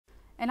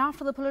And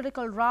after the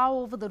political row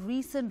over the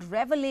recent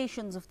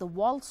revelations of the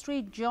Wall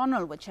Street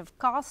Journal, which have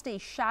cast a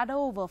shadow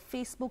over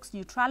Facebook's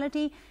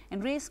neutrality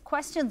and raised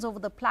questions over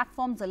the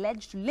platform's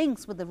alleged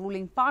links with the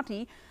ruling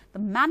party, the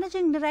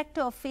managing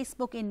director of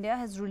Facebook India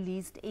has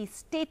released a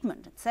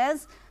statement. It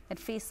says that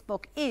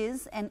Facebook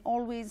is and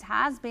always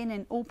has been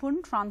an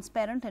open,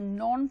 transparent and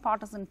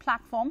non-partisan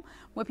platform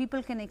where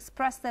people can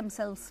express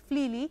themselves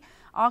freely.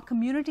 Our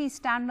community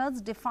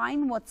standards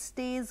define what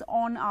stays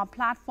on our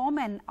platform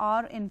and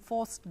are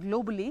enforced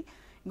globally.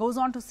 It goes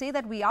on to say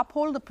that we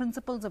uphold the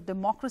principles of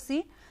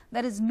democracy.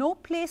 There is no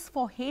place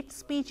for hate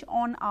speech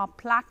on our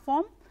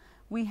platform.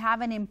 We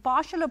have an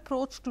impartial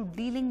approach to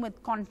dealing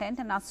with content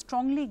and are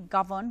strongly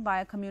governed by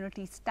our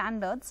community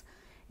standards.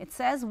 It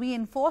says we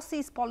enforce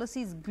these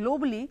policies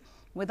globally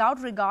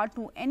without regard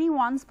to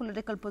anyone's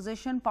political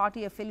position,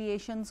 party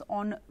affiliations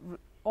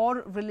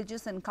or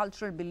religious and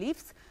cultural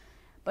beliefs.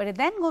 But it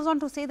then goes on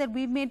to say that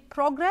we've made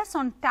progress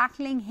on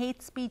tackling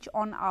hate speech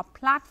on our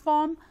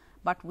platform,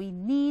 but we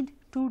need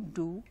to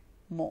do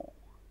more.